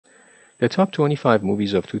The top 25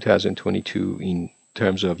 movies of 2022 in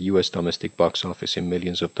terms of US domestic box office in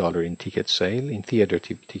millions of dollars in ticket sale, in theater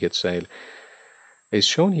ticket sale, is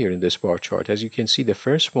shown here in this bar chart. As you can see, the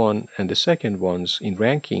first one and the second ones in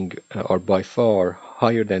ranking are by far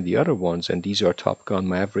higher than the other ones, and these are Top Gun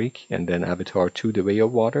Maverick and then Avatar 2 The Way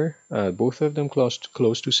of Water, both of them close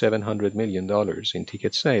to $700 million in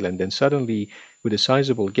ticket sale. And then suddenly, with a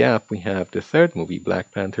sizable gap, we have the third movie,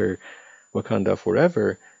 Black Panther Wakanda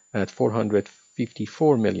Forever, at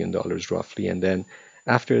 $454 million roughly. And then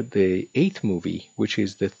after the eighth movie, which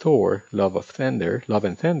is the Thor Love and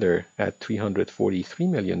Thunder at $343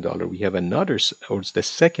 million, we have another, or it's the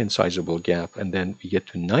second sizable gap. And then we get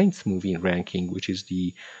to ninth movie in ranking, which is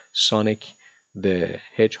the Sonic the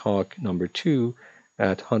Hedgehog #2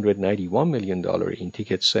 at $191 million in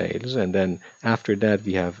ticket sales. And then after that,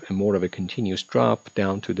 we have more of a continuous drop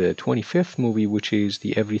down to the 25th movie, which is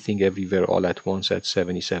the Everything Everywhere All at Once at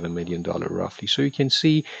 $77 million roughly. So you can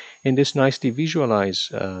see in this nicely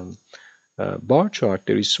visualized bar chart,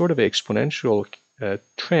 there is sort of an exponential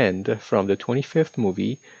trend from the 25th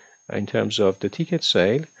movie in terms of the ticket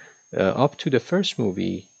sale up to the first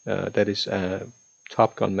movie that is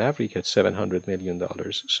Top Gun Maverick at $700 million.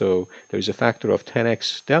 So there is a factor of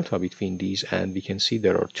 10x delta between these, and we can see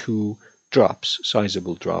there are two drops,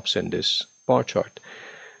 sizable drops in this bar chart.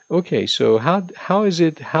 Okay, so how is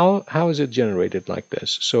it generated like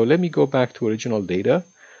this? So let me go back to original data.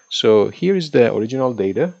 So here is the original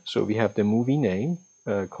data. So we have the movie name,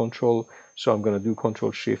 control. So I'm going to do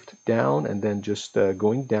Control Shift down, and then just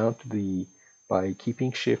going down to the, by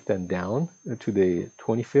keeping Shift and down to the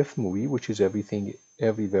 25th movie, which is Everything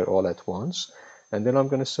Everywhere All at Once. And then I'm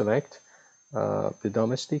going to select the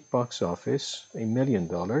domestic box office, $1 million,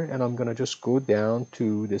 and I'm going to just go down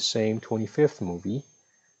to the same 25th movie.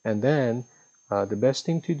 And then the best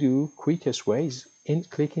thing to do, quickest way, is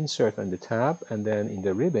click Insert on the tab, and then in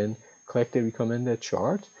the ribbon, click the recommended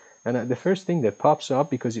chart. And the first thing that pops up,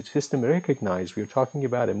 because it's system recognized, we're talking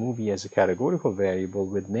about a movie as a categorical variable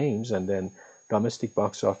with names, and then domestic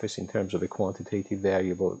box office in terms of a quantitative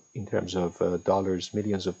variable in terms of dollars,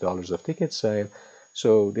 millions of dollars of ticket sale.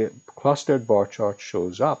 So the clustered bar chart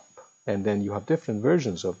shows up, and then you have different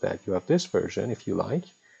versions of that. You have this version, if you like,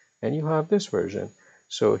 and you have this version.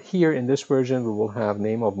 So here in this version, we will have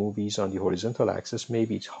name of movies on the horizontal axis.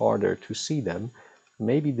 Maybe it's harder to see them.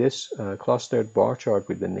 Maybe this clustered bar chart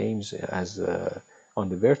with the names as on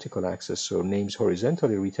the vertical axis, so names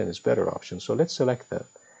horizontally written, is better option. So let's select that.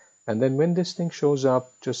 And then when this thing shows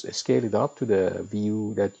up, just scale it up to the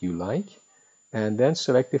view that you like, and then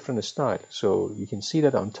select different style. So you can see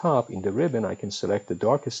that on top in the ribbon, I can select the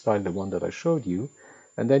darkest style, the one that I showed you.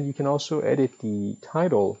 And then you can also edit the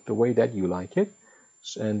title the way that you like it.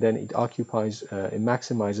 And then it occupies, it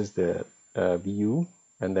maximizes the view.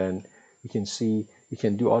 And then you can see, you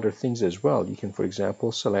can do other things as well. You can, for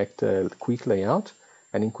example, select quick layout.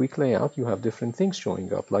 And in quick layout, you have different things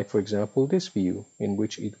showing up, like, for example, this view, in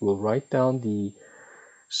which it will write down the,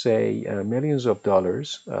 say, millions of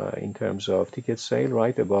dollars in terms of ticket sale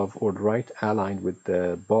right above or right aligned with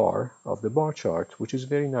the bar of the bar chart, which is a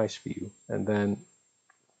very nice view. And then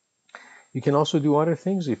you can also do other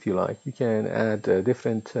things if you like. You can add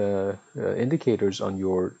different indicators on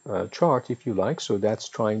your chart if you like. So that's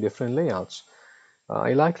trying different layouts.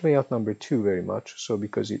 I like layout #2 very much, so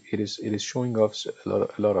because it is showing off a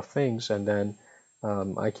lot of things, and then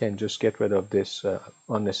I can just get rid of this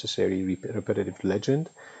unnecessary repetitive legend.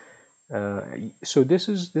 So this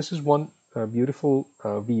is one beautiful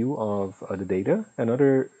view of the data.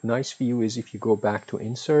 Another nice view is if you go back to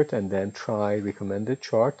Insert and then try Recommended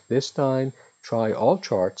Chart. This time try All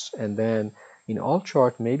Charts, and then in All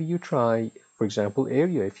Chart maybe you try, for example,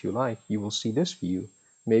 Area if you like. You will see this view.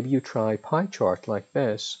 Maybe you try Pie Chart like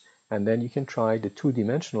this, and then you can try the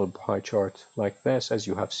two-dimensional pie chart like this, as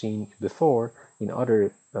you have seen before in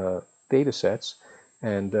other data sets.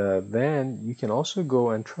 And then you can also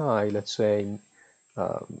go and try, let's say,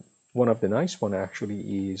 one of the nice one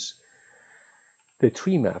actually is the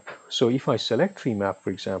tree map. So if I select tree map,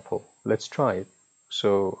 for example, let's try it.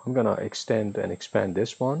 So I'm gonna extend and expand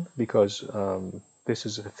this one because this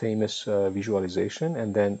is a famous visualization.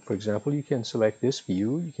 And then, for example, you can select this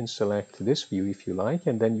view, you can select this view if you like,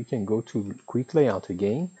 and then you can go to quick layout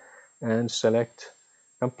again and select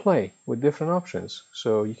and play with different options.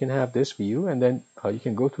 So you can have this view, and then you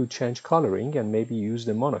can go to change coloring and maybe use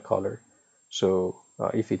the monocolor. So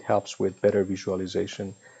if it helps with better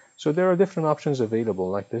visualization. So there are different options available,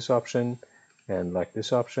 like this option, and like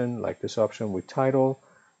this option, like this option with title.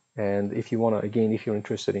 And if you want to, again, if you're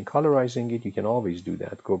interested in colorizing it, you can always do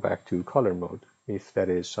that. Go back to color mode if that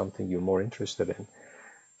is something you're more interested in.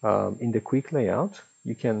 In the quick layout,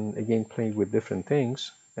 you can again play with different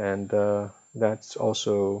things, and that's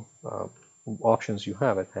also options you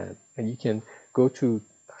have at hand. And you can go to,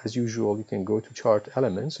 as usual, you can go to chart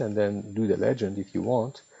elements and then do the legend if you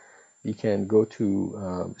want. You can go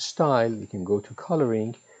to style, you can go to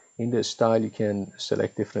coloring. In the style, you can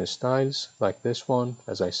select different styles like this one,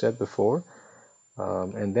 as I said before.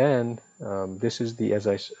 And then this is the,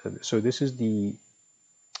 so this is the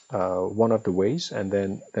one of the ways. And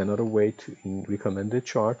then another way to in recommended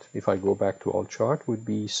chart, if I go back to all chart, would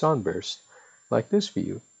be sunburst, like this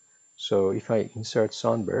view. So if I insert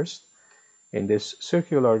sunburst, in this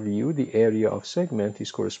circular view, the area of segment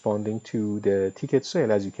is corresponding to the ticket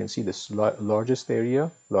sale. As you can see, the largest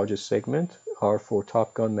area, largest segment are for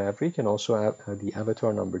Top Gun Maverick and also the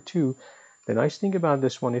Avatar #2. The nice thing about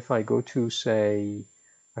this one, if I go to say,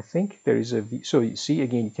 I think there is so you see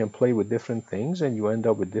again, you can play with different things and you end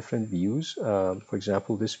up with different views. For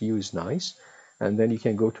example, this view is nice. And then you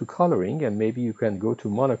can go to coloring and maybe you can go to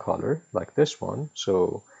monocolor like this one.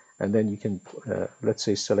 So and then you can let's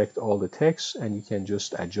say select all the text and you can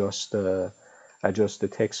just adjust the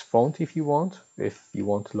text font if you want. If you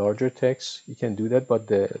want larger text, you can do that, but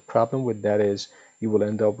the problem with that is you will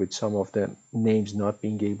end up with some of the names not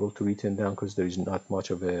being able to written down because there is not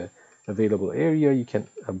much of a available area. You can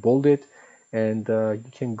bold it, and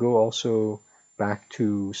you can go also back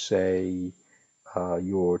to say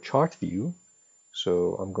your chart view.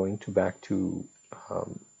 So I'm going to back to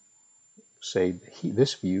say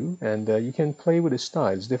this view, and you can play with the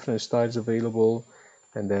styles, different styles available,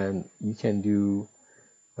 and then you can do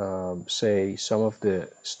say some of the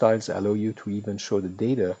styles allow you to even show the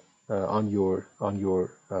data on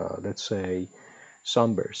your let's say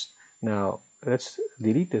sunburst. Now let's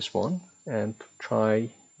delete this one and try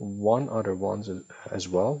one other ones as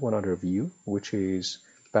well, one other view, which is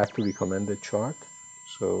back to recommended chart.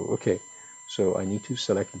 So okay, so I need to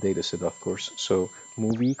select the data set, of course. So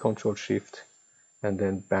movie, Control Shift, and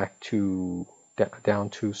then back to down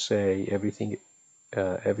to say everything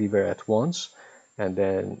everywhere at once, and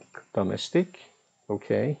then domestic.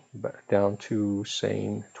 Okay, down to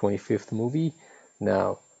same 25th movie.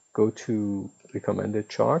 Now go to recommended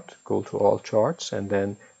chart, go to all charts, and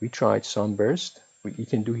then we tried sunburst. You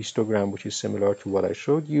can do histogram, which is similar to what I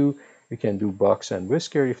showed you. You can do box and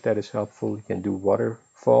whisker if that is helpful. You can do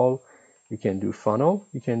waterfall. You can do funnel.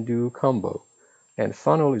 You can do combo. And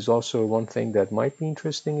funnel is also one thing that might be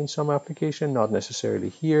interesting in some application, not necessarily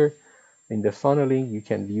here. In the funneling, you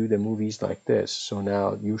can view the movies like this. So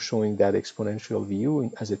now you're showing that exponential view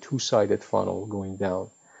as a two-sided funnel going down.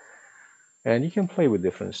 And you can play with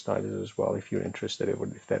different styles as well if you're interested,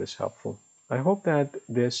 if that is helpful. I hope that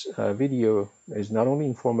this video is not only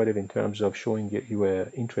informative in terms of showing you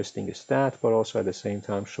an interesting stat, but also at the same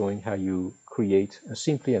time showing how you create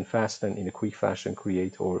simply and fast and in a quick fashion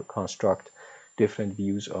create or construct different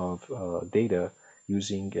views of data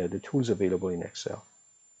using the tools available in Excel.